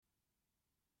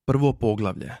Prvo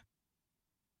poglavlje.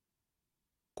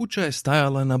 Kuća je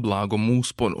stajala na blagom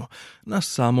usponu, na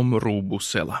samom rubu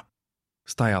sela.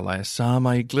 Stajala je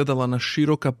sama i gledala na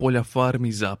široka polja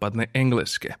farmi zapadne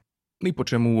Engleske. Ni po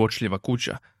čemu uočljiva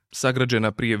kuća,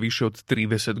 sagrađena prije više od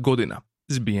 30 godina,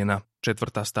 zbijena,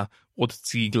 četvrtasta, od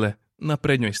cigle, na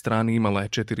prednjoj strani imala je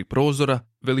 4 prozora,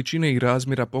 veličine i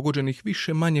razmjera pogođenih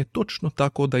više manje točno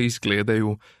tako da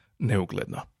izgledaju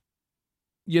neugledno.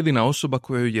 Jedina osoba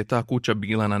kojoj je ta kuća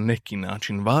bila na neki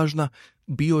način važna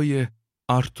bio je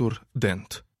Arthur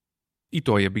Dent. I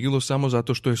to je bilo samo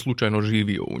zato što je slučajno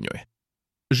živio u njoj.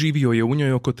 Živio je u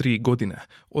njoj oko 3 godine,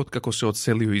 otkako se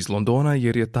odselio iz Londona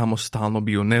jer je tamo stalno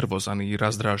bio nervozan i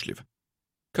razdražljiv.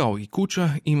 Kao i kuća,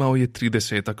 imao je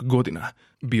 30 godina,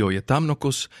 bio je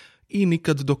tamnokos i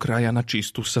nikad do kraja na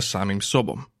čistu sa samim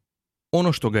sobom.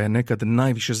 Ono što ga je nekad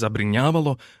najviše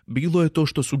zabrinjavalo, bilo je to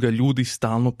što su ga ljudi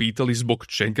stalno pitali zbog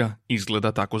čega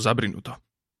izgleda tako zabrinuto.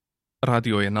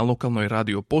 Radio je na lokalnoj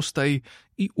radio postaji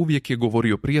i uvijek je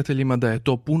govorio prijateljima da je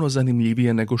to puno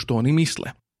zanimljivije nego što oni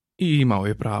misle. I imao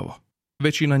je pravo.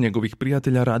 Većina njegovih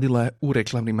prijatelja radila je u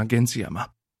reklamnim agencijama.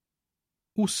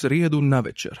 U srijedu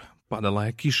navečer padala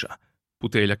je kiša,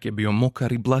 puteljak je bio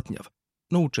mokar i blatnjav,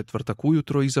 no u četvrtak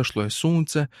ujutro izašlo je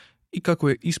sunce i kako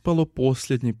je ispalo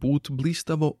posljednji put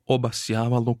blistavo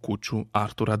obasjavalo kuću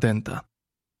Artura Denta.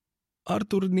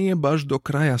 Artur nije baš do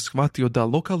kraja shvatio da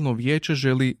lokalno vijeće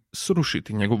želi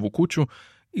srušiti njegovu kuću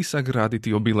i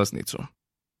sagraditi obilaznicu.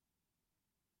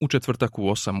 U četvrtak u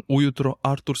 8 ujutro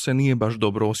Artur se nije baš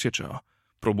dobro osjećao.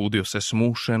 Probudio se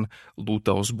smušen,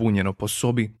 lutao zbunjeno po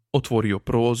sobi, otvorio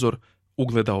prozor,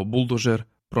 ugledao buldožer,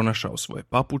 pronašao svoje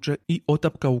papuče i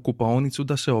otapkao u kupaonicu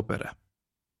da se opere.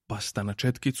 Pasta na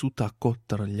četkicu tako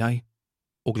trljaj,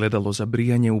 ogledalo za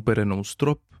brijanje upereno u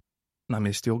strop,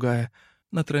 namjestio ga je,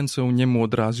 na tren se u njemu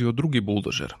odrazio drugi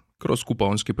buldožer, kroz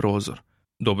kupaonski prozor.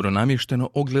 Dobro namješteno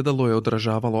ogledalo je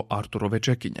odražavalo Arturove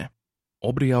čekinje.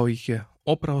 Obrijao ih je,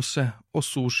 oprao se,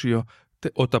 osušio, te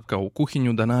otapkao u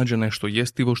kuhinju da nađe nešto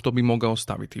jestivo što bi mogao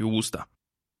staviti u usta.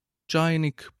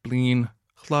 Čajnik, plin,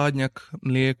 hladnjak,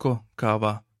 mlijeko,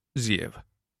 kava, zijev.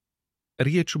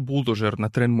 Riječ buldožer na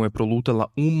tren mu je prolutala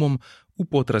umom u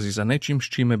potrazi za nečim s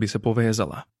čime bi se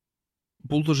povezala.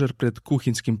 Buldožer pred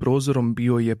kuhinskim prozorom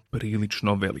bio je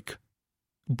prilično velik.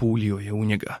 Buljio je u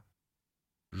njega.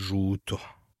 Žuto,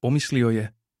 pomislio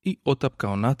je i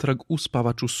otapkao natrag u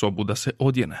spavaču sobu da se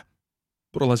odjene.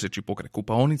 Prolazeći pokraj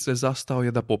kupaonice zastao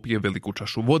je da popije veliku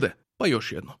čašu vode, pa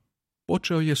još jednu.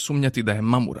 Počeo je sumnjati da je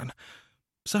mamuran.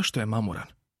 Zašto je mamuran?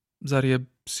 Zar je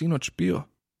sinoć pio?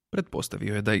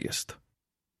 Pretpostavio je da jest.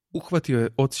 Uhvatio je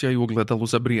odsjaj u ogledalu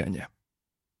za brijanje.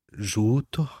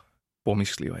 Žuto,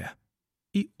 pomislio je.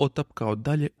 I otapkao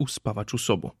dalje u spavaču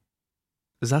sobu.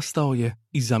 Zastao je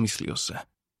i zamislio se.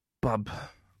 Pub,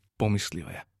 pomislio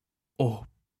je. O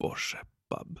Bože,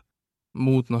 pub.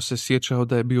 Mutno se sjećao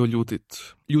da je bio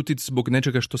ljutit. Ljutit zbog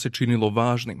nečega što se činilo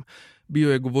važnim.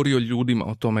 Bio je govorio ljudima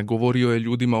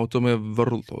o tome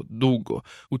vrlo dugo.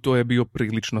 U to je bio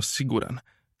prilično siguran.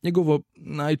 Njegovo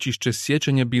najčišće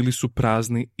sjećanje bili su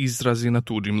prazni izrazi na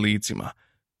tuđim licima.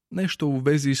 Nešto u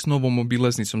vezi s novom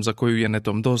obilaznicom za koju je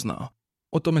netom doznao.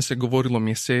 O tome se govorilo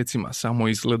mjesecima, samo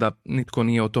izgleda nitko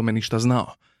nije o tome ništa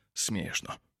znao. Smiješno.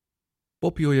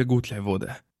 Popio je gutljaj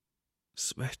vode.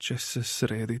 Sve će se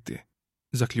srediti,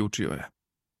 zaključio je.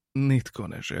 Nitko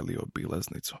ne želi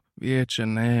obilaznicu. Vijeće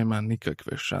nema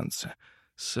nikakve šanse.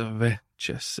 Sve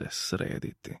će se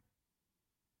srediti.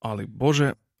 Ali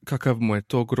Bože, kakav mu je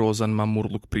to grozan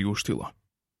mamurluk priuštilo.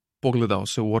 Pogledao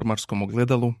se u ormarskom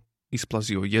ogledalu,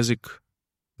 isplazio jezik.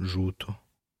 Žuto,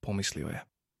 pomislio je.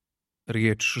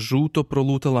 Riječ žuto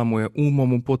prolutala mu je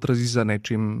umom u potrazi za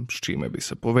nečim s čime bi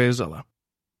se povezala.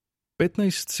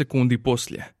 15 sekundi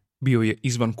poslije bio je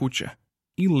izvan kuće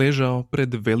i ležao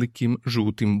pred velikim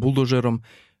žutim buldožerom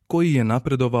koji je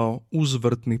napredovao uz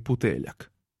vrtni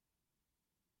puteljak.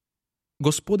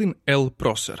 Gospodin L.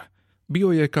 Prosser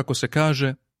bio je, kako se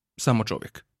kaže, samo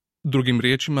čovjek. Drugim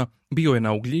riječima, bio je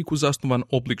na ugljiku zasnovan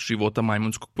oblik života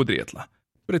majmunskog podrijetla.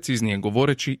 Preciznije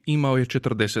govoreći, imao je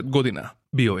 40 godina,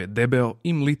 bio je debeo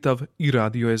i mlitav i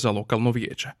radio je za lokalno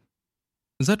vijeće.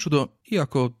 Začudo,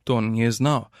 iako to nije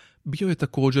znao, bio je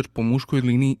također po muškoj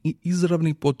liniji i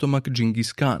izravni potomak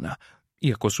Džingis Kana,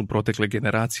 iako su protekle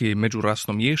generacije i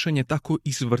međurasno miješanje tako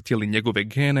izvrtjeli njegove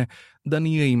gene da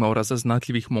nije imao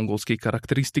razaznatljivih mongolskih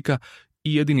karakteristika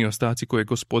i jedini ostaci koje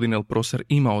gospodin El Prosser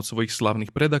imao od svojih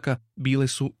slavnih predaka bile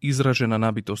su izražena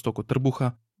nabitost oko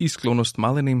trbuha i sklonost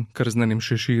malenim krznenim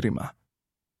šeširima.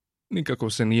 Nikako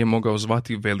se nije mogao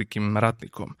zvati velikim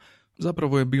ratnikom.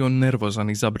 Zapravo je bio nervozan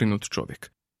i zabrinut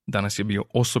čovjek. Danas je bio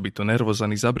osobito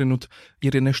nervozan i zabrinut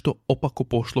jer je nešto opako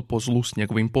pošlo po zlu s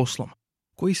njegovim poslom,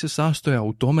 koji se sastojao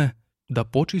u tome da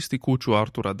počisti kuću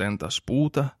Artura Denta s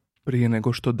puta prije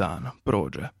nego što dan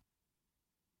prođe.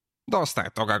 Dosta je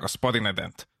toga, gospodine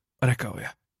Dent. Rekao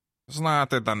je.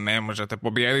 Znate da ne možete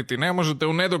pobijediti, ne možete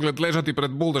u nedogled ležati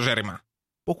pred buldožerima.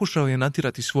 Pokušao je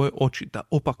natjerati svoje oči da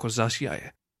opako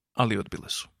zasjaje, ali odbile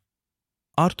su.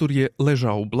 Artur je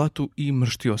ležao u blatu i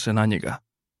mrštio se na njega.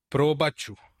 Probat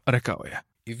ću, Rekao je.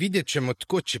 i vidjet ćemo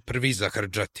tko će prvi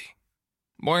zahrđati.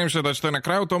 Bojim se da ćete na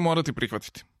kraju to morati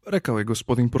prihvatiti. Rekao je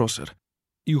gospodin Proser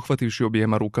i uhvativši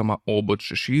objema rukama obod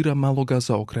šešira, malo ga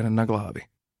zaokrene na glavi.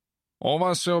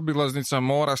 Ova se obilaznica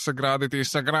mora sagraditi i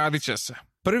sagradit će se.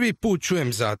 Prvi put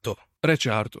čujem za to.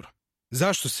 Reče Artur.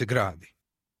 Zašto se gradi?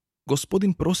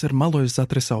 Gospodin Proser malo je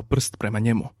zatresao prst prema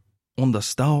njemu. Onda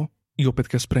stao i opet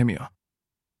ga spremio.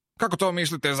 Kako to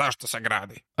mislite zašto se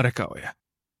gradi? Rekao je.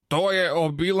 To je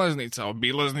obilaznica,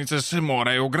 obilaznice se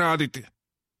moraju graditi.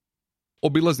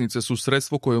 Obilaznice su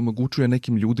sredstvo koje omogućuje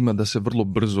nekim ljudima da se vrlo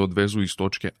brzo odvezu iz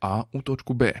točke A u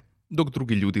točku B, dok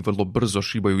drugi ljudi vrlo brzo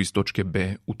šibaju iz točke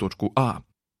B u točku A.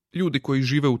 Ljudi koji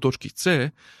žive u točki C,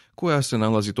 koja se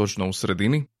nalazi točno u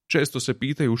sredini, često se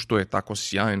pitaju što je tako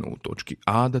sjajno u točki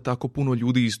A da tako puno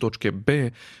ljudi iz točke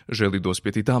B želi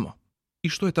dospjeti tamo. I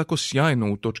što je tako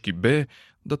sjajno u točki B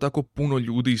da tako puno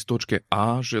ljudi iz točke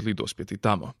A želi dospjeti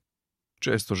tamo.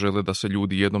 Često žele da se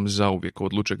ljudi jednom zauvijek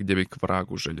odluče gdje bi k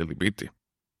vragu željeli biti.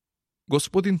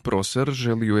 Gospodin Proser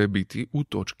želio je biti u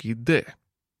točki D.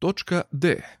 Točka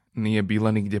D nije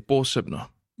bila nigdje posebno.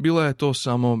 Bila je to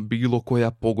samo bilo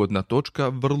koja pogodna točka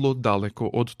vrlo daleko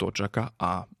od točaka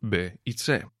A, B i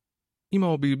C.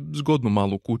 Imao bi zgodnu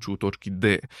malu kuću u točki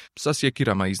D sa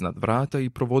sjekirama iznad vrata i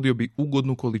provodio bi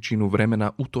ugodnu količinu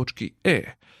vremena u točki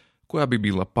E, koja bi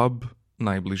bila pub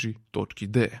najbliži točki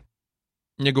D.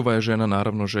 Njegova je žena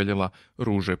naravno željela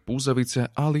ruže puzavice,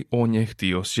 ali on je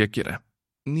htio sjekire.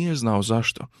 Nije znao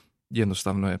zašto,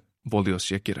 jednostavno je volio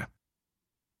sjekire.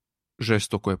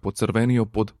 Žestoko je pocrvenio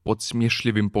pod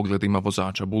podsmješljivim pogledima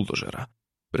vozača buldožera.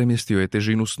 Premjestio je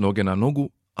težinu s noge na nogu,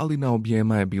 ali na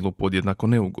objema je bilo podjednako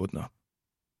neugodno.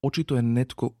 Očito je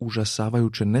netko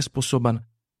užasavajuće nesposoban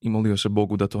i molio se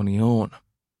Bogu da to nije on.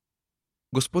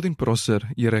 Gospodin Proser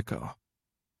je rekao: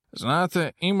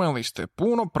 Znate, imali ste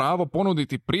puno pravo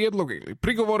ponuditi prijedloge ili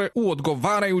prigovore u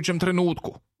odgovarajućem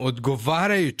trenutku.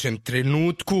 Odgovarajućem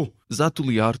trenutku?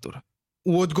 Zatuli Artur.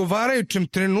 U odgovarajućem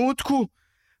trenutku?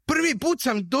 Prvi put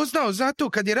sam doznao zato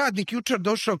kad je radnik jučer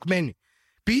došao k meni.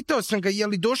 Pitao sam ga je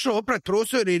li došao oprat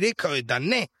prozore i rekao je da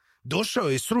ne. Došao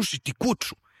je srušiti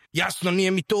kuću. Jasno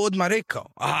nije mi to odmah rekao.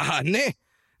 A ne,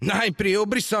 najprije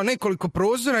obrisao nekoliko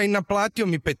prozora i naplatio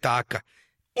mi petaka.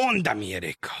 Onda mi je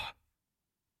rekao.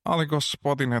 Ali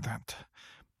gospodine Dent,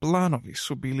 planovi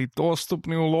su bili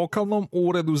dostupni u lokalnom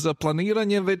uredu za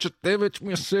planiranje već 9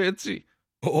 mjeseci.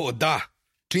 O da,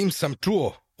 čim sam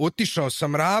čuo, otišao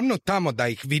sam ravno tamo da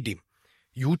ih vidim.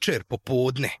 Jučer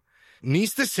popodne.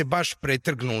 Niste se baš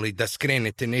pretrgnuli da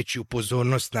skrenete nečiju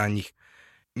pozornost na njih.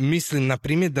 Mislim, na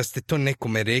primjer, da ste to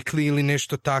nekome rekli ili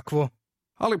nešto takvo.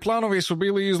 Ali planovi su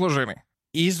bili izloženi.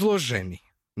 Izloženi?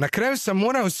 Na kraju sam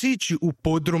morao sići u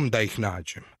podrum da ih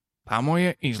nađem. Tamo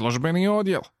je izložbeni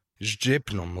odjel. S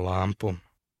džepnom lampom.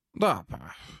 Da, pa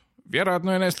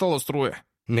vjerojatno je nestalo struje.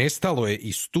 Nestalo je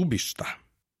i stubišta.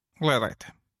 Gledajte,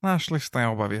 našli ste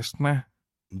obavijest, ne?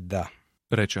 Da.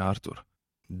 Reče Artur.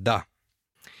 Da.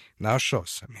 Našao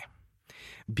sam je.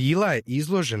 Bila je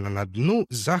izložena na dnu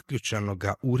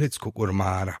zaključanoga uredskog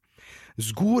ormara,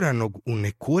 zguranog u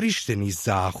nekorišteni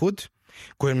zahod,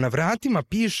 kojem na vratima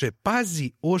piše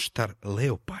 "Pazi oštar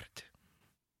leopard".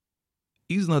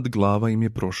 Iznad glava im je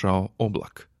prošao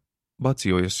oblak.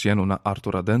 Bacio je sjenu na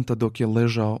Artura Denta dok je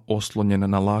ležao oslonjen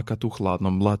na lakat u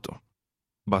hladnom blatu.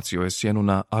 Bacio je sjenu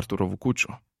na Arturovu kuću.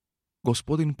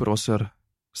 Gospodin Proser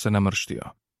se namrštio.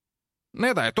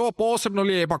 Ne da je to posebno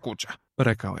lijepa kuća,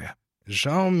 rekao je.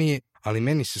 Žao mi je, ali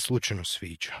meni se slučajno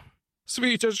sviđa.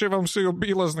 Sviđat će vam se i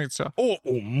obilaznica.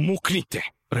 Umuknite,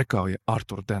 rekao je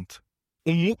Artur Dent.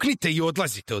 Umuknite i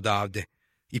odlazite odavde.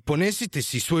 I ponesite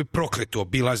si svoju prokletu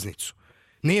obilaznicu.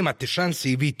 Nemate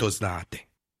šanse i vi to znate.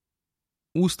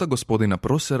 Usta gospodina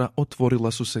Prosera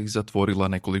otvorila su se i zatvorila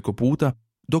nekoliko puta,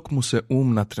 dok mu se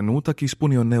na trenutak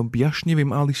ispunio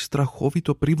neobjašnjivim, ali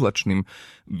strahovito privlačnim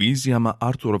vizijama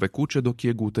Arturove kuće dok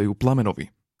je gutaju plamenovi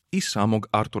i samog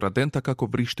Artura Denta kako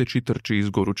vrišteći trči iz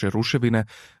goruće ruševine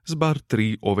s bar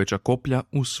 3 oveća koplja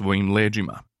u svojim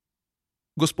leđima.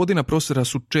 Gospodina Prosera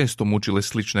su često mučile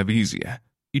slične vizije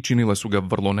i činile su ga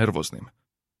vrlo nervoznim.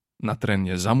 Na tren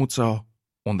je zamucao,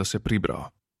 onda se pribrao.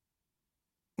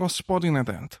 Gospodine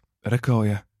Dent, rekao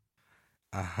je,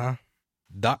 Aha,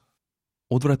 da.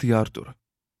 Odvrati Artur.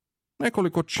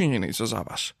 Nekoliko činjenica za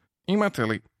vas. Imate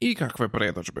li ikakve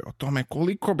predodžbe o tome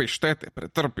koliko bi štete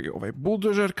pretrpio ovaj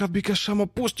buldožer kad bi ga samo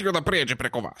pustio da prijeđe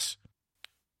preko vas?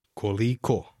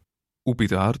 Koliko?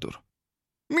 Upita Artur.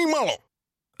 Ni malo!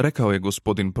 Rekao je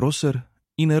gospodin Proser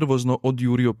i nervozno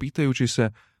odjurio pitajući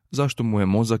se zašto mu je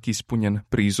mozak ispunjen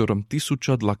prizorom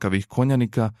 1000 dlakavih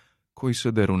konjanika koji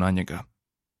se deru na njega.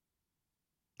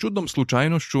 Čudnom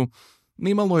slučajnošću,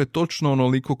 nimalo je točno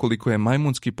onoliko koliko je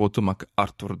majmunski potomak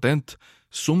Arthur Dent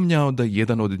sumnjao da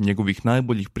jedan od njegovih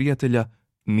najboljih prijatelja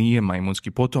nije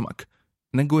majmunski potomak,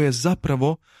 nego je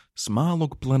zapravo s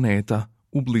malog planeta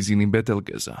u blizini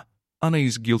Betelgeza, a ne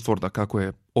iz Guilforda kako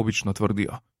je obično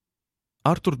tvrdio.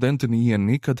 Arthur Dent nije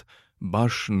nikad,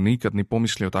 baš nikad ni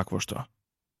pomislio takvo što.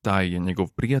 Taj je njegov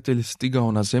prijatelj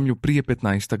stigao na zemlju prije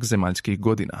 15 zemaljskih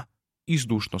godina i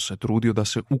zdušno se trudio da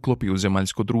se uklopi u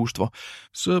zemaljsko društvo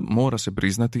s, mora se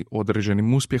priznati,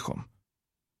 određenim uspjehom.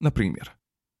 Na primjer,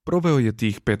 proveo je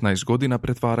tih 15 godina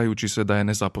pretvarajući se da je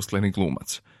nezaposleni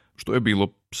glumac, što je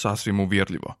bilo sasvim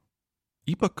uvjerljivo.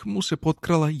 Ipak mu se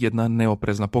potkrala jedna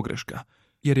neoprezna pogreška,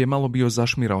 jer je malo bio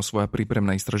zašmirao svoja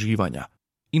pripremna istraživanja.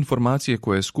 Informacije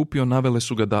koje je skupio navele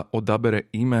su ga da odabere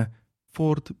ime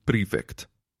Ford Prefect,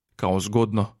 kao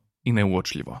zgodno i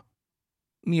neuočljivo.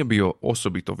 Nije bio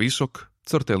osobito visok,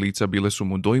 crte lica bile su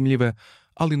mu dojmljive,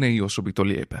 ali ne i osobito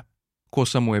lijepe.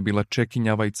 Kosa mu je bila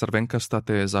čekinjava i crvenkasta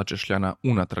te je začešljana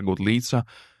unatrag od lica,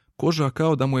 koža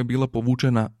kao da mu je bila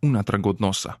povučena unatrag od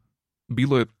nosa.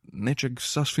 Bilo je nečeg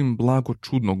sasvim blago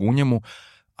čudnog u njemu,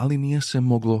 ali nije se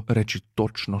moglo reći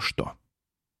točno što.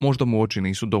 Možda mu oči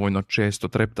nisu dovoljno često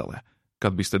treptale.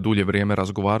 Kad biste dulje vrijeme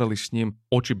razgovarali s njim,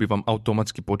 oči bi vam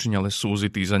automatski počinjale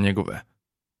suziti iza njegove.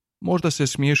 Možda se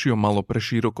smiješio malo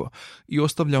preširoko i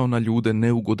ostavljao na ljude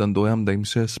neugodan dojam da im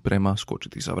se sprema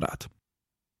skočiti za vrat.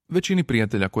 Većini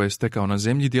prijatelja koje je stekao na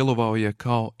zemlji djelovao je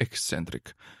kao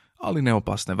ekscentrik, ali ne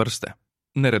opasne vrste.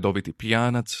 Neredoviti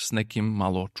pijanac s nekim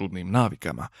malo čudnim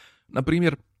navikama. Na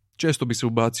primjer, često bi se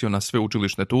ubacio na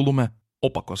sveučilišne tulume,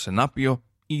 opako se napio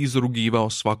i izrugivao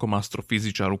svakom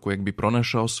astrofizičaru kojeg bi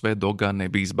pronašao sve dok ga ne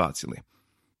bi izbacili.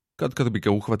 Kad bi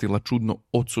ga uhvatila čudno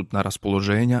odsutna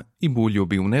raspoloženja i buljio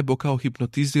bi u nebo kao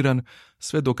hipnotiziran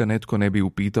sve dok ga netko ne bi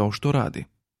upitao što radi.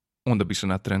 Onda bi se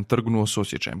na tren trgnuo s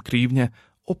osjećajem krivnje,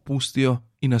 opustio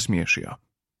i nasmiješio.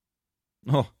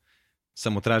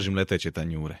 Samo tražim leteće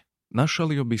tanjure.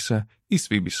 Našalio bi se i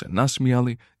svi bi se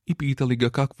nasmijali i pitali ga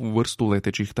kakvu vrstu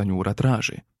letećih tanjura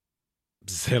traži.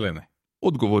 Zelene.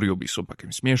 Odgovorio bi s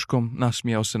opakim smješkom,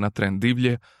 nasmijao se na tren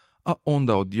divlje, a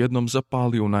onda odjednom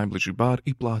zapalio u najbliži bar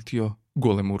i platio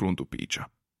golemu rundu pića.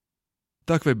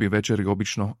 Takve bi večeri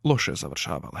obično loše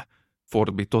završavale.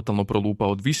 Ford bi totalno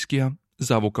prolupao od viskija,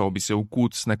 zavukao bi se u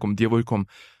kut s nekom djevojkom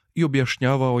i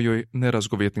objašnjavao joj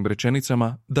nerazgovjetnim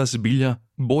rečenicama da zbilja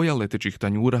boja letećih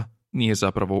tanjura nije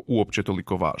zapravo uopće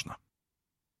toliko važna.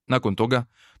 Nakon toga,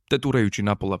 teturajući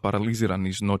napola paraliziran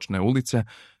iz noćne ulice,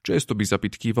 često bi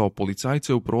zapitkivao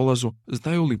policajce u prolazu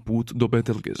znaju li put do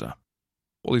Betelgeza.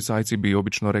 Policajci bi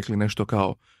obično rekli nešto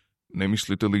kao: ne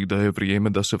mislite li da je vrijeme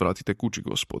da se vratite kući,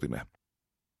 gospodine?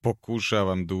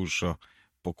 Pokušavam, dušo,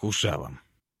 pokušavam.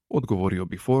 Odgovorio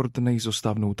bi Ford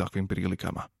neizostavno u takvim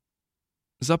prilikama.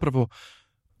 Zapravo,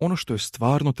 ono što je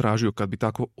stvarno tražio kad bi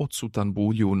tako odsutan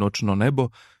buljio u noćno nebo,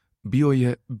 bio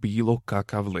je bilo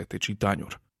kakav leteći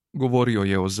tanjur. Govorio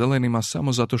je o zelenima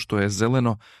samo zato što je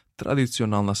zeleno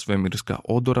tradicionalna svemirska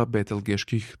odora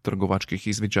betelgeških trgovačkih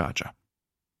izviđača.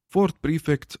 Ford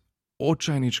Prefect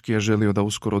očajnički je želio da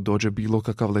uskoro dođe bilo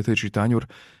kakav leteći tanjur,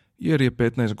 jer je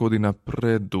 15 godina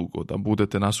predugo da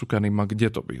budete nasukani ma gdje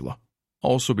to bilo. A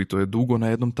osobito je dugo na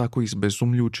jednom tako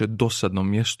izbezumljujuće dosadnom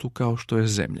mjestu kao što je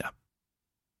zemlja.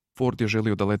 Ford je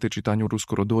želio da leteći tanjur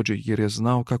uskoro dođe jer je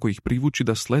znao kako ih privući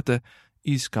da slete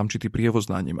i iskamčiti prijevoz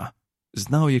na njima.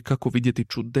 Znao je kako vidjeti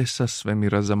čudesa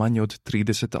svemira za manje od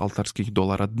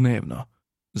 $30 dnevno.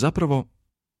 Zapravo,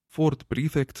 Ford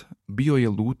Prefect bio je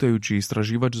lutajući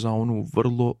istraživač za onu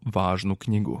vrlo važnu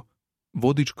knjigu,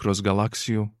 Vodič kroz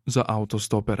galaksiju za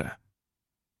autostopere.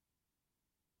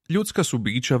 Ljudska su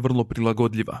bića vrlo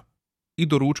prilagodljiva i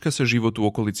do ručka se život u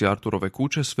okolici Arturove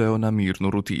kuće sveo na mirnu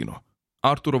rutinu.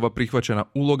 Arturova prihvaćena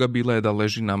uloga bila je da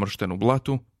leži namršten u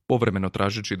blatu, povremeno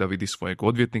tražeći da vidi svojeg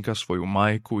odvjetnika, svoju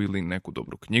majku ili neku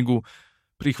dobru knjigu.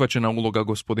 Prihvaćena uloga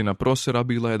gospodina Prosera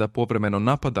bila je da povremeno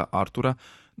napada Artura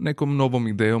nekom novom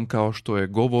idejom kao što je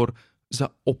govor za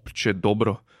opće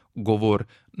dobro, govor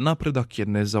napredak je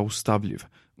nezaustavljiv,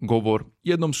 govor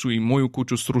jednom su i moju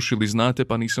kuću srušili znate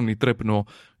pa nisam ni trepnuo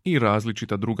i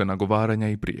različita druga nagovaranja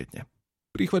i prijetnje.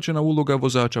 Prihvaćena uloga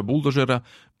vozača buldožera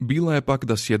bila je pak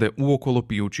da sjede uokolo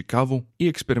pijući kavu i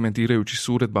eksperimentirajući s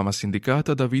uredbama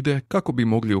sindikata da vide kako bi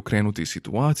mogli okrenuti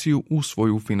situaciju u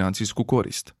svoju financijsku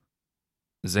korist.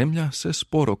 Zemlja se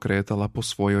sporo kretala po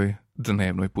svojoj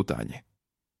dnevnoj putanji.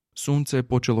 Sunce je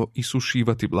počelo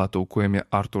isušivati blato u kojem je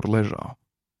Artur ležao.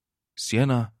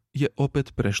 Sjena je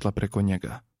opet prešla preko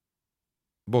njega.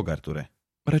 Bog, Arture.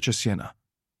 Reče sjena.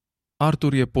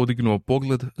 Artur je podignuo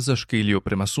pogled, zaškiljio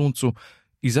prema suncu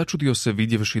i začudio se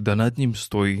vidjevši da nad njim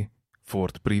stoji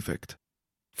Ford prefekt.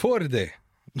 Forde,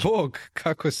 Bog,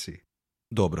 kako si?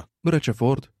 Dobro. Reče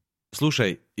Ford.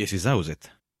 Slušaj, jesi zauzet?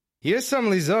 Jesam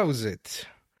li zauzet?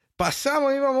 Pa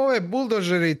samo imam ove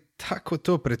buldožere i tako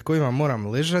to pred kojima moram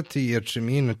ležati jer će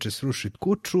mi inače srušiti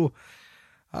kuću,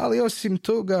 ali osim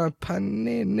toga, pa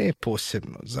ne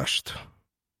posebno. Zašto?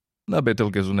 Na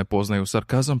Betelgezu ne poznaju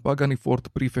sarkazam, pa ga ni Ford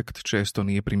prefekt često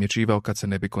nije primjećivao kad se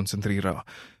ne bi koncentrirao.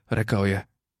 Rekao je.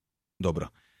 Dobro.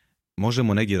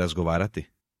 Možemo negdje razgovarati?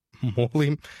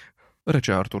 Molim.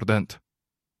 Reče Artur Dent.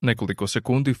 Nekoliko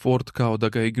sekundi Ford kao da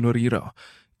ga je ignorirao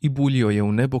i buljio je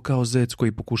u nebo kao zec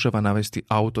koji pokušava navesti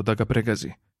auto da ga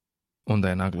pregazi. Onda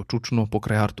je naglo čučnuo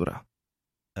pokraj Artura.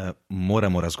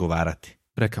 Moramo razgovarati.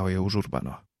 Rekao je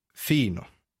užurbano. Fino.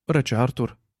 Reče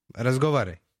Artur.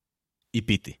 Razgovaraj. I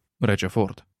piti. Reče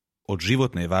Ford. Od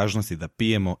životne je važnosti da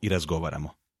pijemo i razgovaramo.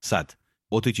 Sad,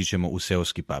 otići ćemo u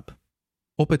seoski pub.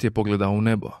 Opet je pogledao u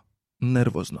nebo.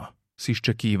 Nervozno. S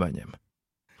iščekivanjem.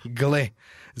 Gle,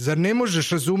 zar ne možeš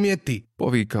razumjeti?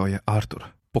 Povikao je Artur.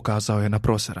 Pokazao je na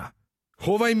Prosera.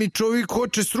 Ovaj mi čovjek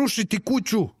hoće srušiti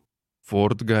kuću.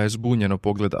 Ford ga je zbunjeno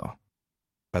pogledao.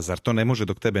 Pa zar to ne može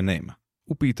dok tebe nema?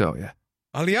 Upitao je.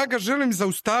 Ali ja ga želim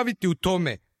zaustaviti u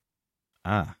tome.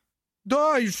 A,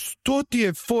 Daj, što ti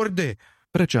je, Forde?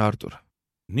 Reče Artur.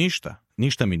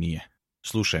 ništa mi nije.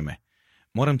 Slušaj me,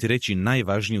 moram ti reći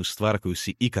najvažniju stvar koju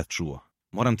si ikad čuo.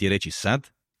 Moram ti je reći sad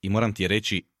i moram ti je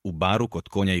reći u baru kod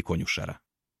konja i konjušara.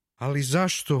 Ali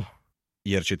zašto?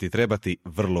 Jer će ti trebati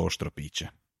vrlo oštro piće.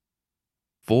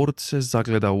 Ford se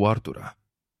zagleda u Artura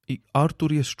i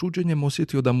Artur je s čuđenjem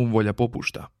osjetio da mu volja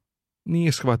popušta.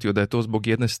 Nije shvatio da je to zbog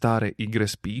jedne stare igre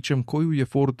s pićem koju je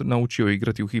Ford naučio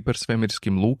igrati u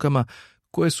hipersvemirskim lukama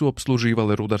koje su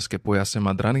opsluživale rudarske pojase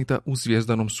Madranita u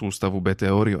zvjezdanom sustavu BT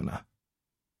Oriona.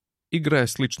 Igra je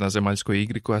slična zemaljskoj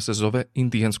igri koja se zove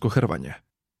indijansko hrvanje,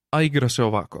 a igra se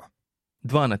ovako.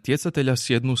 2 natjecatelja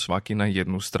sjednu svaki na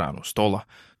jednu stranu stola,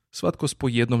 svatko s po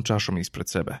jednom čašom ispred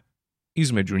sebe.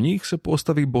 Između njih se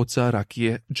postavi boca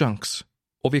rakije Junks,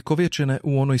 ovjekovječene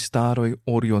u onoj staroj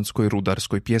orionskoj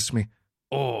rudarskoj pjesmi.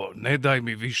 O, ne daj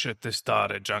mi više te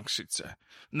stare džanksice.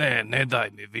 Ne daj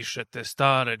mi više te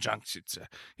stare džanksice,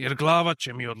 jer glava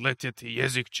će mi odletjeti,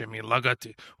 jezik će mi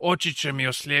lagati, oči će mi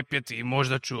oslijepjeti i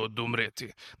možda ću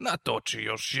odumrijeti. Natoči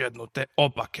još jednu te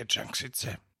opake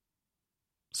džanksice.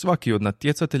 Svaki od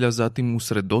natjecatelja zatim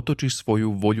usredotoči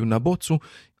svoju volju na bocu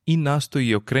i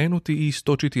nastoji okrenuti i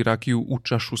istočiti rakiju u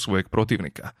čašu svojeg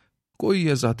protivnika, koji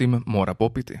je zatim mora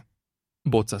popiti.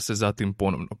 Boca se zatim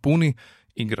ponovno puni,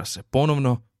 igra se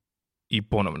ponovno i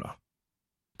ponovno.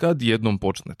 Kad jednom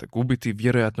počnete gubiti,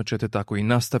 vjerojatno ćete tako i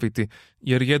nastaviti,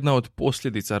 jer jedna od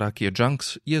posljedica rakije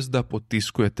Junks jest da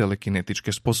potiskuje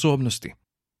telekinetičke sposobnosti.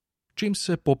 Čim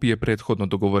se popije prethodno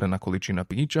dogovorena količina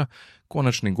pića,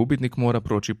 konačni gubitnik mora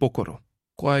proći pokoru,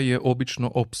 koja je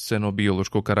obično opsceno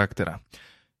biološkog karaktera.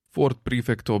 Ford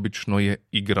prefekt obično je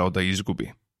igrao da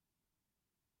izgubi.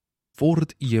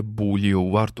 Ford je buljio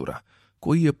u Artura,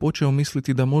 koji je počeo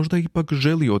misliti da možda ipak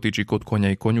želi otići kod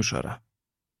konja i konjušara.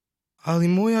 Ali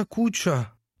moja kuća...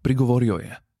 Prigovorio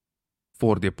je.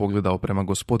 Ford je pogledao prema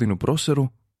gospodinu Proseru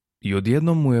i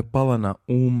odjednom mu je pala na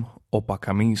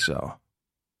opaka misao.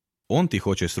 On ti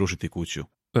hoće srušiti kuću.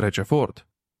 Reče Ford.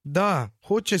 Da,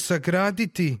 hoće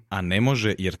sagraditi... A ne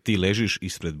može jer ti ležiš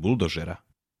ispred buldožera.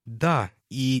 Da,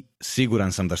 i...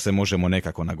 Siguran sam da se možemo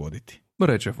nekako nagoditi.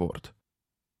 Reče Ford.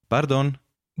 Pardon.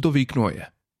 Doviknuo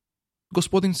je.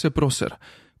 Gospodin se Proser,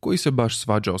 koji se baš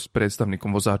svađao s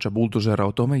predstavnikom vozača buldožera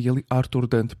o tome je li Artur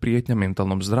Dent prijetnja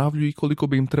mentalnom zdravlju i koliko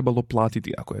bi im trebalo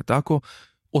platiti ako je tako,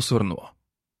 osvrnuo.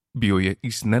 Bio je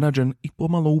iznenađen i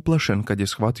pomalo uplašen kad je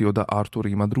shvatio da Artur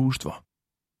ima društvo.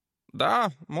 Da,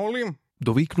 molim.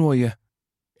 Doviknuo je.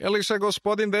 Je li se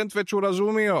gospodin Dent već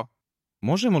urazumio?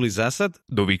 Možemo li zasad,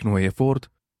 Doviknuo je Ford.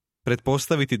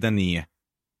 pretpostaviti da nije?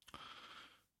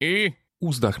 I?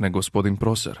 Uzdahne gospodin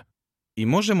Proser. I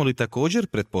možemo li također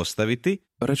pretpostaviti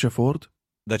Reče Ford.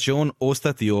 da će on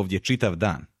ostati ovdje čitav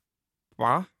dan?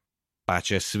 Pa? Pa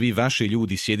će svi vaši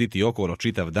ljudi sjediti okolo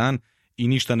čitav dan i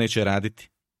ništa neće raditi.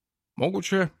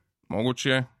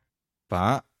 Moguće.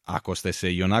 Pa, ako ste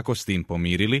se i onako s tim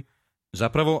pomirili,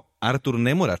 zapravo Artur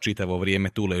ne mora čitavo vrijeme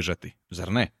tu ležati,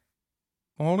 zar ne?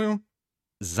 Molim?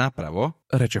 Zapravo,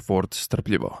 reče Ford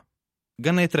strpljivo.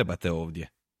 ga ne trebate ovdje.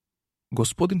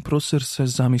 Gospodin Proser se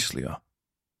zamislio.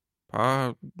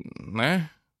 Pa, ne,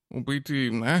 u biti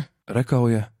ne. Rekao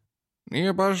je.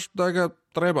 Nije baš da ga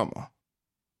trebamo.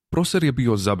 Proser je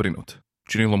bio zabrinut.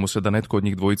 Činilo mu se da netko od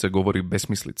njih dvojice govori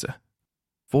besmislice.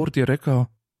 Ford je rekao.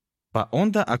 Pa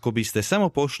onda ako biste samo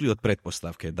pošli od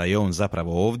pretpostavke da je on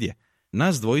zapravo ovdje,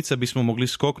 nas dvojica bismo mogli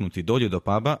skoknuti dolje do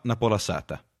puba na pola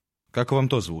sata. Kako vam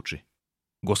to zvuči?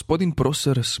 Gospodin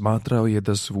Proser smatrao je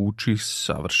da zvuči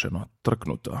savršeno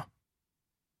trknuto.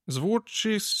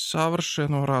 Zvuči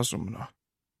savršeno razumno.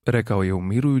 Rekao je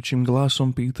umirujućim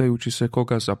glasom, pitajući se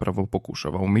koga zapravo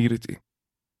pokušava umiriti.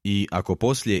 I ako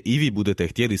poslije i vi budete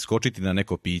htjeli skočiti na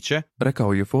neko piće,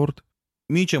 Rekao je Ford.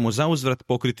 mi ćemo zauzvrat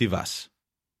pokriti vas.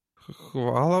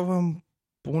 Hvala vam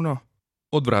puno.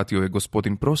 Odvratio je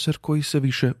gospodin Proser, koji se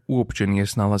više uopće nije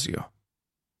snalazio.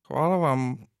 Hvala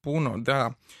vam puno,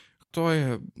 da. To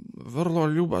je vrlo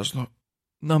ljubazno.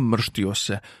 Namrštio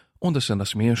se, onda se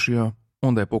nasmiješio,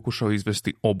 onda je pokušao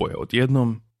izvesti oboje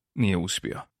odjednom, nije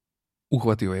uspio.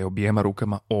 Uhvatio je objema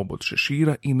rukama obod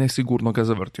šešira i nesigurno ga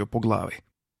zavrtio po glavi.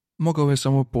 Mogao je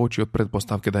samo poći od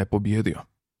pretpostavke da je pobjedio.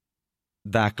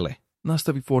 Dakle,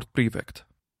 Nastavi Ford prefect.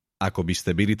 ako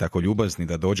biste bili tako ljubazni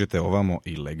da dođete ovamo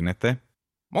i legnete...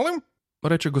 Molim?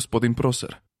 Reče gospodin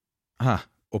Proser.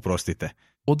 Oprostite,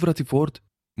 Odvrati Ford.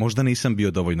 možda nisam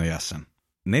bio dovoljno jasan.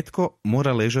 Netko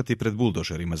mora ležati pred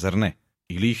buldožerima, zar ne?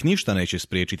 Ili ih ništa neće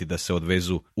spriječiti da se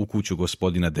odvezu u kuću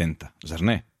gospodina Denta, zar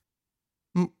ne?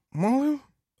 Molim?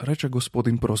 Reče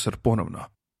gospodin Proser ponovno.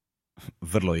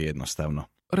 Vrlo je jednostavno.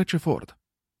 Reče Ford.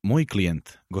 Moj klijent,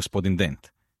 gospodin Dent,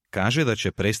 kaže da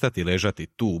će prestati ležati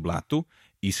tu u blatu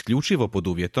isključivo pod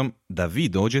uvjetom da vi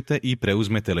dođete i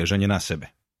preuzmete ležanje na sebe.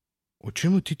 O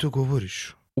čemu ti to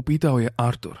govoriš? Upitao je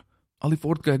Artur, ali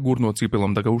Ford ga je gurnuo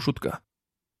cipelom da ga ušutka.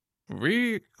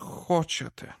 Vi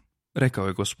hoćete Rekao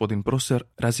je gospodin Proser,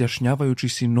 razjašnjavajući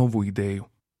si novu ideju.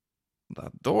 da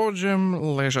dođem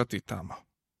ležati tamo.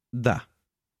 Da,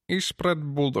 Ispred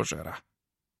buldožera.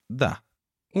 da,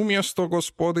 Umjesto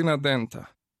gospodina Denta.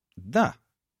 da,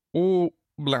 U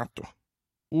blatu.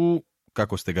 u,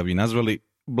 kako ste ga vi nazvali,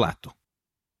 blatu.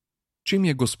 Čim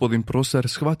je gospodin Proser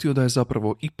shvatio da je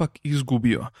zapravo ipak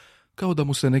izgubio, kao da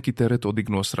mu se neki teret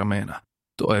odignuo s ramena.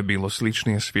 To je bilo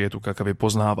sličnije svijetu kakav je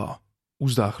poznavao.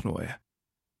 Uzdahnuo je.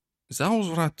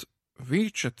 Zauzvrat, vi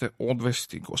ćete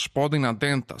odvesti gospodina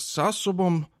Denta sa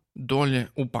sobom dolje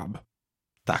u pub.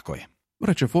 Tako je,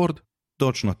 Reče Ford.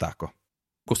 točno tako.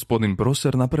 Gospodin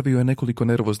Proser napravio je nekoliko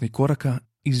nervoznih koraka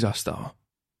i zastao.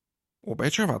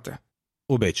 Obećavate?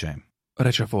 Obećajem.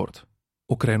 Reče Ford.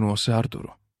 Okrenuo se Arturu.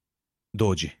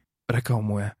 Dođi, Rekao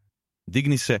mu je.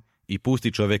 digni se i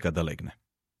pusti čovjeka da legne.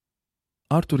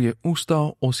 Artur je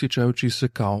ustao osjećajući se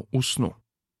kao u snu.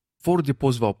 Ford je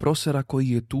pozvao Prosera koji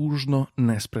je tužno,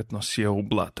 nespretno sjeo u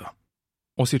blato.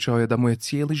 Osjećao je da mu je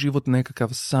cijeli život nekakav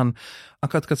san, a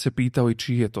kad se pitao i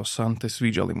čiji je to san, te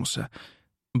sviđali mu se.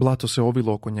 Blato se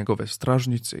ovilo oko njegove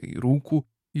stražnjice i ruku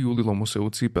i ulilo mu se u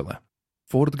cipele.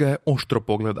 Ford ga je oštro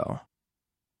pogledao.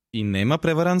 I nema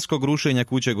prevarantskog rušenja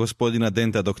kuće gospodina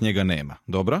Denta dok njega nema,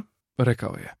 dobro?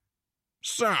 Rekao je.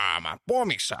 Sama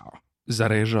pomisao.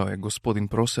 Zarežao je gospodin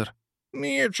Proser.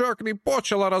 Nije čak ni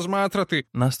počela razmatrati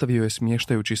Nastavio je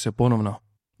smještajući se ponovno.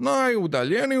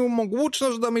 najudaljeniju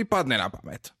mogućnost da mi padne na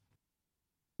pamet.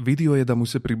 Vidio je da mu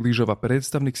se približava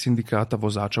predstavnik sindikata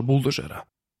vozača buldožera,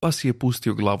 pa si je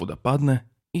pustio glavu da padne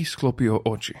i sklopio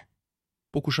oči.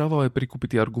 Pokušavao je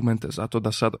prikupiti argumente zato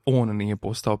da sad on nije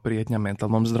postao prijetnja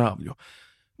mentalnom zdravlju.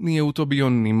 Nije u to bio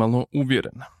nimalo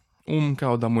uvjeren.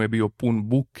 Kao da mu je bio pun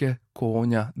buke,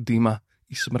 konja, dima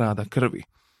i smrada krvi.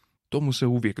 To mu se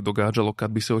uvijek događalo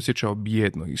kad bi se osjećao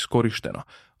bijedno i iskorišteno,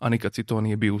 a nikad si to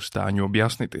nije bio u stanju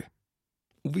objasniti.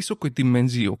 U visokoj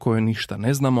dimenziji o kojoj ništa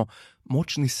ne znamo,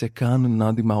 moćni se kan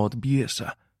nadima od bijesa,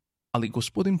 ali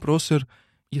gospodin Proser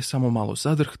je samo malo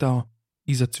zadrhtao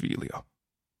i zacvilio.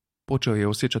 Počeo je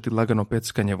osjećati lagano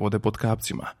peckanje vode pod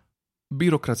kapcima.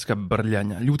 Birokratska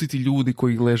brljanja, ljutiti ljudi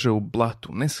koji leže u blatu,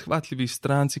 neshvatljivi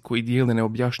stranci koji dijele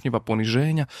neobjašnjiva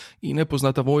poniženja i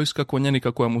nepoznata vojska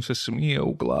konjenika koja mu se smije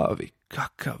u glavi.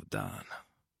 Kakav dan!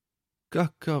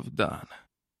 Kakav dan!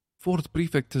 Ford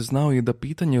Prefect znao je da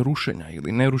pitanje rušenja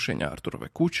ili nerušenja Arturove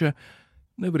kuće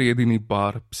ne vrijedi ni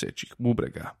par psećih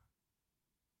bubrega.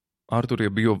 Artur je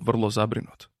bio vrlo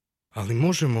zabrinut. Ali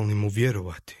možemo li mu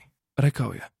vjerovati?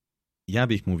 Rekao je. Ja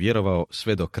bih mu vjerovao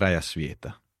sve do kraja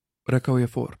svijeta. Rekao je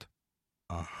Ford.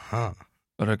 Aha.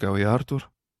 Rekao je Artur.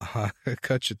 Aha,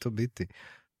 kad će to biti?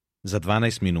 Za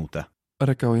 12 minuta.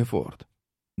 Rekao je Ford.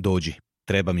 Dođi,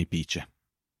 treba mi piće.